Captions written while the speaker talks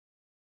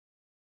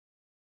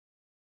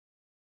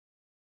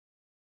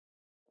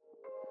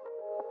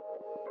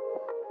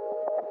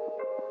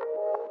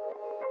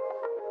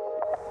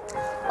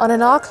On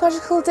an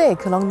archaeological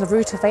dig along the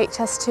route of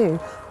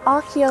HS2,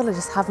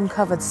 archaeologists have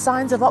uncovered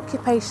signs of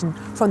occupation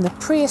from the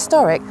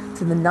prehistoric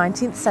to the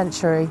 19th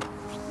century.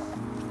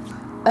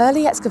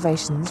 Early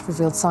excavations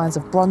revealed signs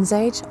of Bronze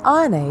Age,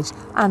 Iron Age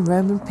and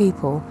Roman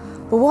people,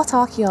 but what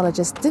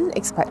archaeologists didn't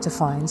expect to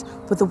find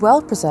were the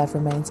well-preserved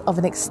remains of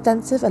an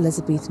extensive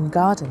Elizabethan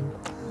garden.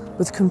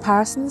 With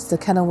comparisons to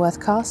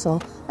Kenilworth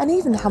Castle and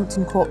even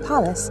Hampton Court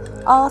Palace,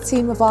 our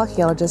team of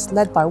archaeologists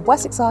led by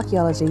Wessex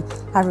Archaeology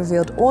have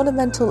revealed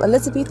ornamental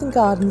Elizabethan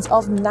gardens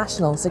of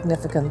national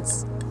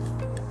significance.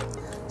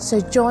 So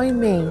join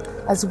me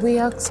as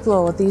we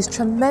explore these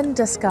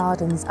tremendous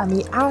gardens and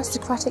the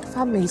aristocratic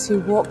families who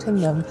walked in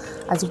them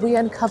as we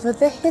uncover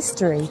the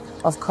history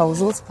of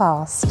Coleshill's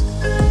past.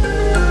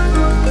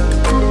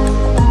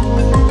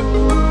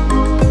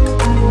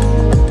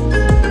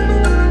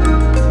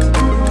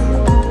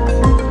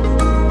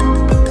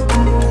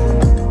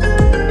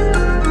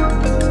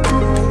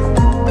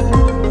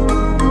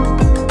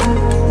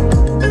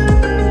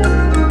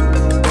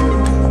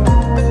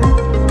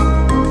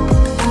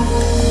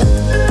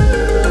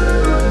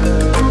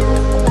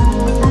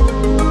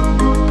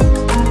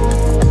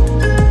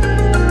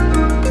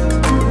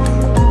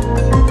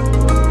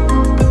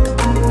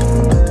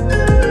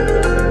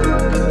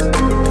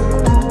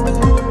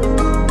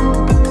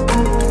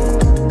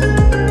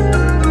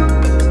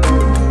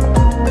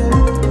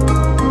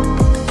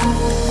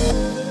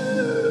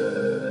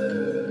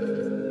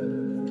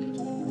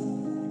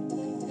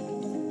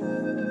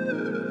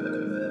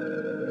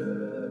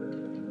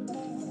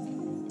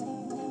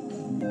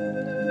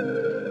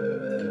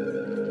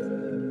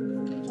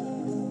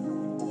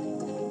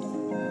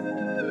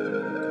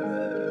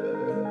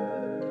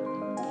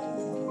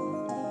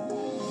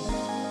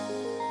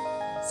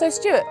 So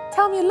Stuart,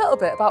 tell me a little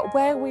bit about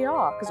where we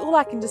are, because all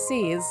I can just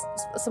see is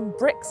some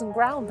bricks and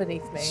ground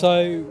beneath me.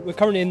 So we're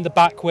currently in the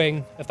back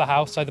wing of the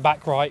house, so the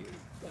back right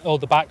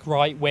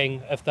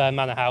wing of the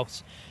manor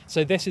house.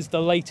 So this is the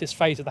latest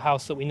phase of the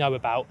house that we know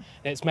about.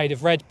 It's made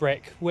of red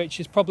brick, which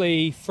is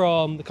probably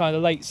from the kind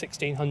of late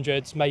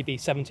 1600s, maybe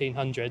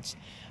 1700s.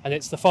 And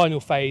it's the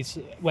final phase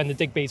when the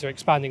Digby's are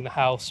expanding the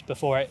house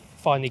before it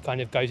finally kind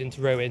of goes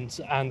into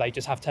ruins and they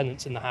just have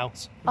tenants in the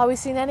house. Are we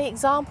seeing any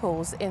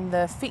examples in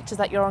the features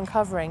that you're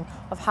uncovering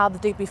of how the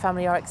Digby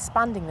family are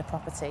expanding the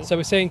property? So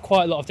we're seeing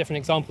quite a lot of different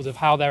examples of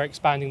how they're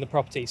expanding the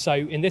property. So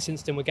in this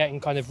instance, we're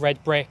getting kind of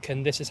red brick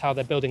and this is how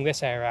they're building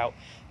this area out.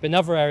 But in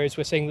other areas,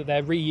 we're seeing that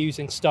they're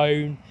reusing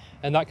stone,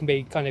 and that can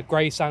be kind of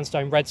grey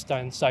sandstone, red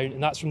stone,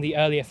 and that's from the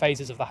earlier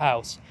phases of the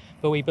house.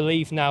 But we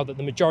believe now that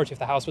the majority of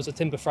the house was a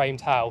timber framed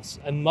house,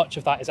 and much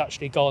of that is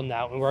actually gone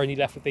now, and we're only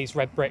left with these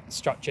red brick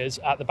structures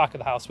at the back of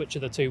the house, which are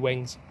the two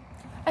wings.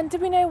 And do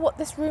we know what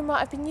this room might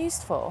have been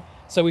used for?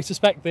 So we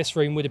suspect this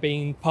room would have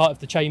been part of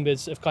the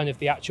chambers of kind of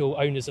the actual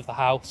owners of the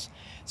house.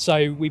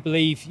 So we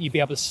believe you'd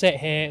be able to sit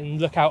here and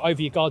look out over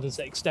your gardens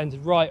that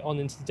extended right on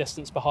into the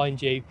distance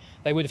behind you.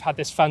 They would have had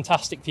this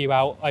fantastic view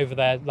out over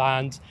their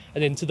land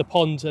and into the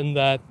pond and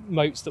the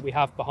moats that we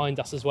have behind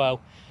us as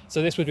well.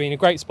 So this would have been a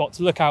great spot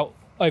to look out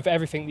over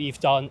everything that you've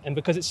done, and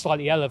because it's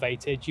slightly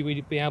elevated, you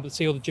would be able to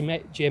see all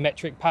the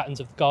geometric patterns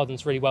of the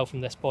gardens really well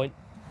from this point.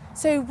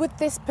 So would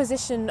this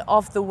position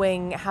of the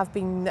wing have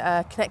been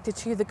connected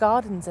to the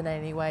gardens in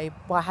any way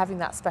by having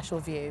that special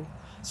view?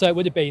 So it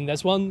would have been.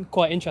 There's one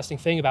quite interesting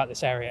thing about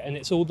this area, and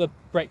it's all the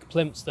brick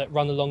plinths that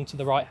run along to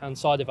the right hand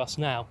side of us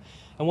now.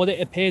 And what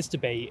it appears to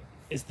be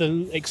is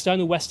the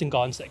external western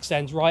gardens that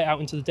extend right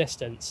out into the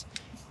distance.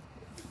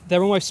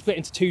 They're almost split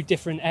into two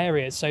different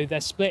areas, so they're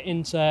split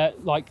into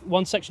like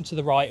one section to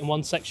the right and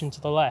one section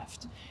to the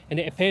left, and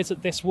it appears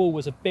that this wall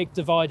was a big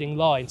dividing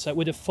line, so it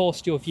would have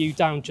forced your view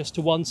down just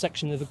to one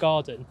section of the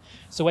garden.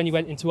 So when you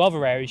went into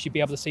other areas, you'd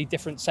be able to see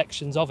different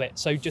sections of it,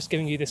 so just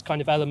giving you this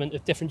kind of element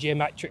of different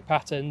geometric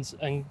patterns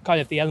and kind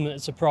of the element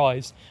of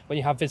surprise when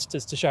you have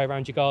visitors to show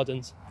around your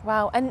gardens.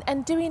 Wow,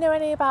 and do we know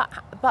any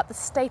about the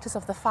status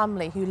of the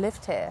family who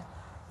lived here?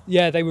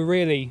 Yeah, they were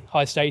really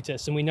high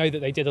status, and we know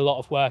that they did a lot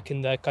of work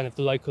in the kind of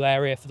the local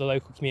area for the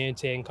local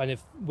community and kind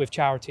of with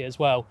charity as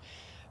well.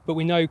 But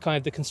we know kind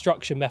of the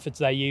construction methods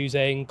they're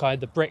using, kind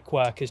of the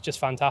brickwork is just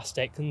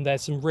fantastic, and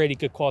there's some really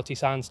good quality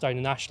sandstone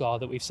and ashlar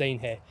that we've seen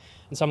here.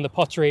 And some of the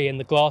pottery and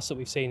the glass that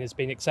we've seen has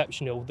been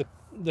exceptional.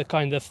 The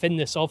kind of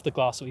thinness of the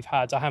glass that we've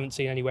had, I haven't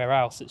seen anywhere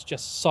else. It's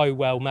just so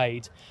well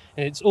made.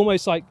 And it's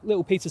almost like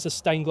little pieces of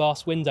stained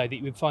glass window that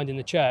you would find in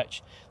the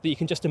church that you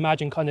can just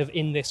imagine kind of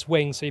in this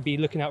wing. So you'd be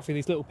looking out through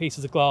these little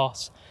pieces of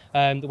glass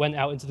that went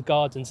out into the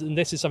gardens. And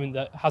this is something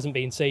that hasn't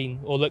been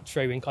seen or looked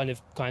through in kind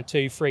of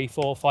 2, 3,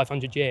 4,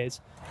 500 years.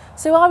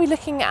 So are we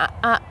looking at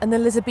an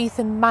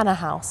Elizabethan manor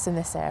house in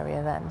this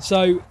area then?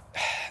 So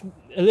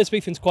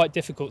Elizabethan's quite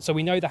difficult. So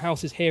we know the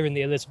house is here in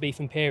the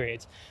Elizabethan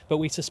period, but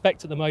we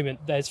suspect at the moment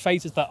there's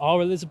phases that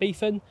are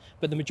Elizabethan,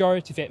 but the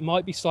majority of it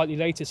might be slightly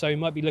later. So we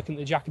might be looking at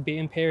the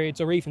Jacobean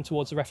periods or even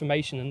towards the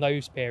Reformation and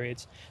those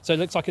periods. So it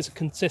looks like it's a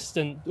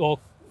consistent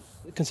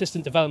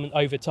development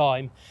over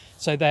time.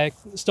 So they're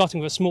starting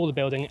with a smaller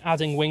building,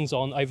 adding wings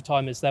on over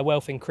time as their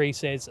wealth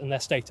increases and their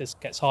status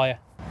gets higher.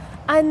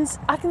 And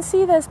I can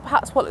see there's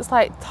perhaps what looks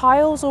like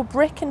tiles or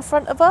brick in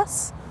front of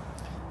us.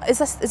 Is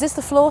this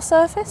the floor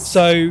surface?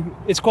 So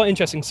it's quite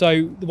interesting.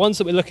 So the ones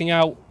that we're looking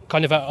out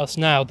kind of at us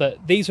now,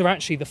 that these are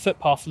actually the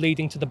footpath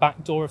leading to the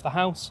back door of the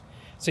house.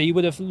 So you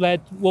would have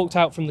walked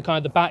out from the kind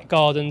of the back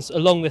gardens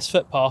along this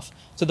footpath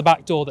to the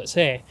back door that's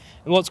here.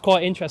 And what's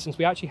quite interesting is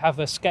we actually have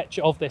a sketch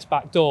of this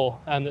back door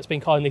that's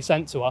been kindly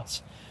sent to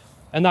us.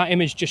 And that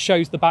image just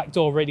shows the back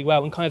door really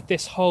well, and kind of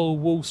this whole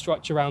wall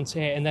structure around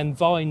here, and then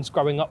vines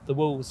growing up the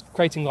walls,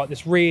 creating like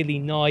this really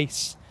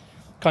nice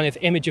kind of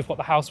image of what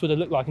the house would have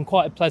looked like, and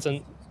quite a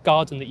pleasant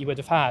garden that you would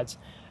have had.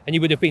 And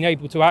you would have been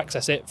able to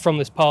access it from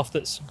this path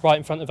that's right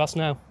in front of us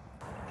now.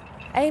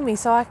 Amy,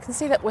 so I can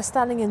see that we're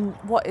standing in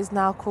what is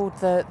now called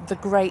the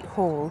Great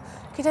Hall.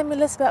 Can you tell me a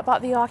little bit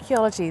about the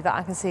archaeology that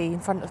I can see in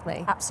front of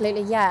me?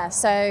 Absolutely, yeah.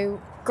 So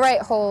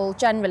Great Hall,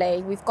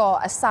 generally, we've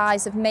got a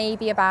size of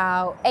maybe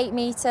about 8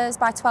 metres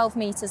by 12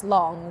 metres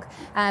long.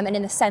 And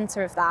in the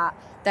centre of that,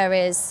 there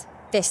is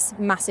this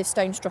massive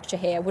stone structure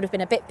here. Would have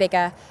been a bit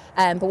bigger,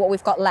 but what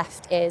we've got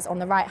left is, on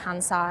the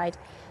right-hand side,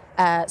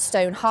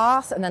 stone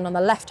hearth, and then on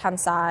the left-hand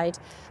side,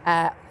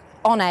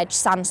 on edge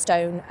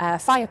sandstone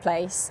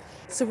fireplace.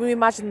 So we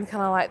imagine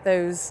kind of like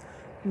those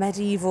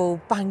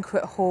medieval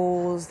banquet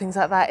halls, things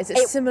like that. Is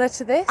it similar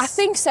to this? I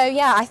think so,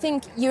 yeah. I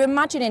think you're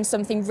imagining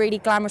something really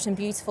glamorous and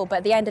beautiful, but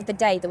at the end of the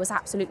day, there was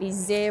absolutely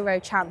zero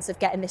chance of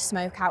getting this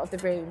smoke out of the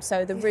room.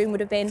 So the room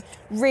would have been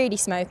really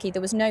smoky.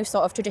 There was no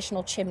sort of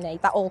traditional chimney.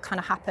 That all kind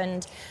of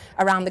happened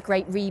around the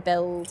Great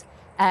Rebuild,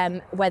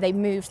 where they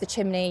moved the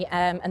chimney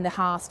and the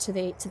hearth to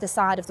the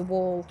side of the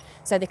wall,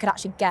 so they could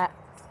actually get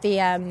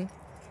the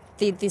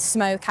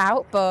smoke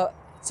out. But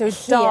so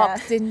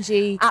dark,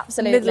 dingy,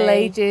 absolutely. Middle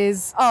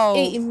Ages,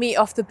 eating meat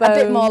off the bone. A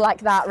bit more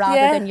like that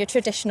rather than your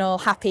traditional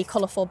happy,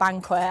 colourful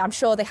banquet. I'm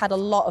sure they had a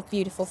lot of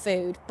beautiful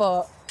food,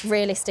 but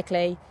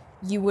realistically,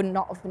 you would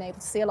not have been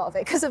able to see a lot of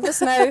it because of the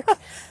smoke.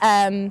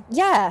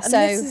 Yeah, and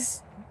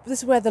this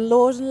is where the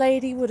Lord and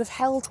Lady would have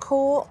held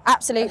court?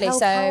 Absolutely, held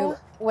so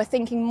power? We're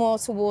thinking more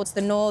towards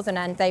the northern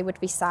end, they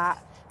would be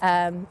sat,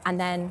 and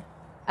then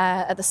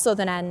at the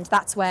southern end,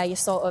 that's where your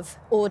sort of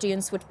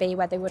audience would be,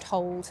 where they would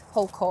hold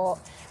court,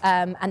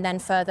 and then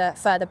further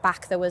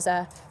back there was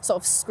a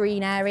sort of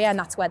screen area, and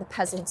that's where the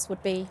peasants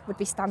would be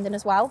standing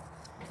as well.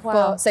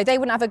 Wow. So they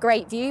wouldn't have a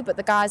great view, but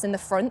the guys in the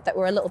front that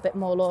were a little bit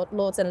more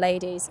lords and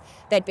ladies,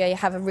 they'd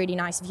have a really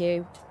nice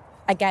view.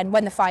 Again,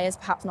 when the fire's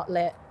perhaps not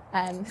lit,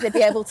 they'd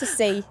be able to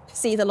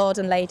see the Lord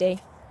and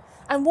Lady.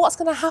 And what's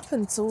going to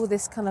happen to all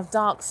this kind of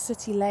dark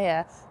sooty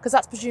layer? Because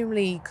that's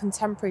presumably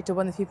contemporary to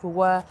when the people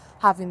were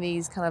having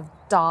these kind of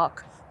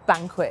dark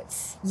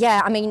banquets.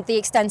 Yeah, I mean, the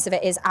extent of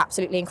it is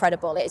absolutely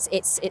incredible.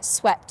 It's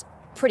swept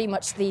pretty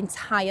much the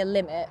entire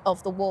limit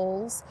of the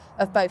walls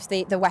of both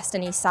the west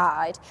and east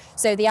side.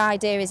 So the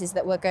idea is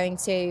that we're going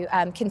to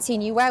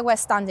continue where we're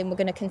standing. We're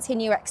going to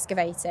continue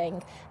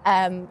excavating,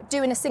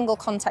 doing a single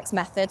context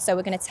method. So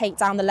we're going to take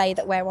down the layer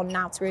that we're on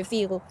now to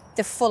reveal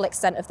the full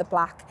extent of the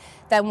black.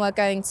 Then we're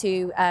going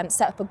to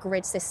set up a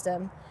grid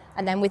system.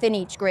 And then within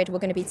each grid, we're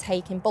going to be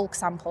taking bulk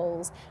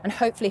samples, and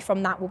hopefully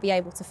from that, we'll be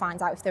able to find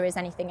out if there is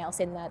anything else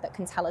in there that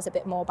can tell us a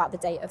bit more about the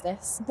date of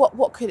this.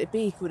 What could it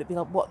be? Would it be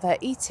like what they're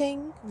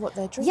eating, what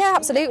they're drinking? Yeah,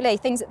 absolutely.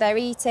 Things that they're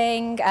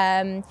eating,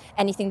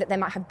 anything that they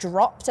might have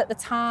dropped at the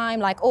time,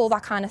 like all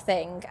that kind of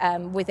thing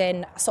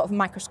within a sort of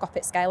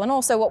microscopic scale. And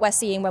also what we're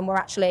seeing when we're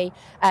actually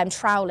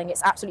troweling,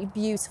 it's absolutely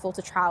beautiful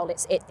to trowel.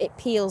 It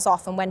peels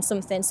off, and when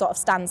something sort of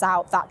stands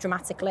out that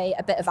dramatically,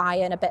 a bit of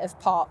iron, a bit of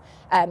pot,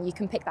 you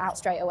can pick that out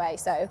straight away.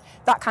 So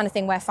that kind of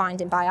thing we're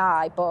finding by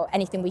eye, but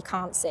anything we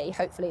can't see,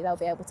 hopefully they'll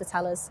be able to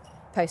tell us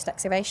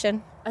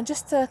post-excavation. And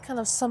just to kind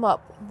of sum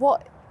up,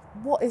 what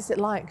is it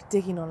like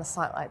digging on a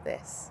site like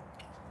this?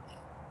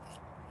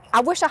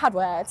 I wish I had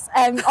words.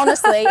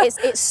 Honestly,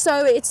 it's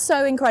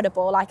so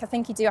incredible. Like, I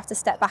think you do have to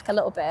step back a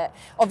little bit.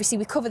 Obviously,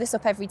 we cover this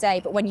up every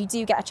day, but when you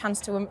do get a chance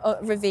to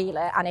reveal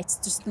it and it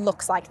just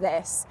looks like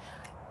this,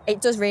 it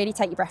does really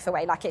take your breath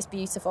away. Like, it's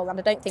beautiful, and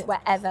I don't think we're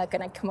ever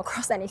going to come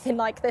across anything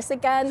like this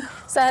again.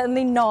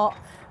 Certainly not.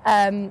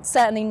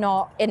 Certainly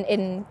not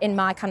in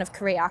my kind of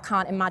career. I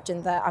can't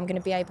imagine that I'm going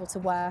to be able to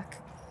work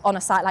on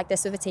a site like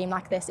this with a team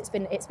like this. It's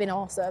been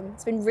awesome.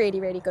 It's been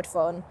really, really good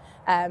fun,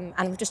 and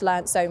we've just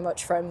learned so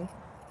much from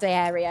the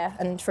area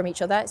and from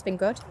each other. It's been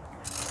good.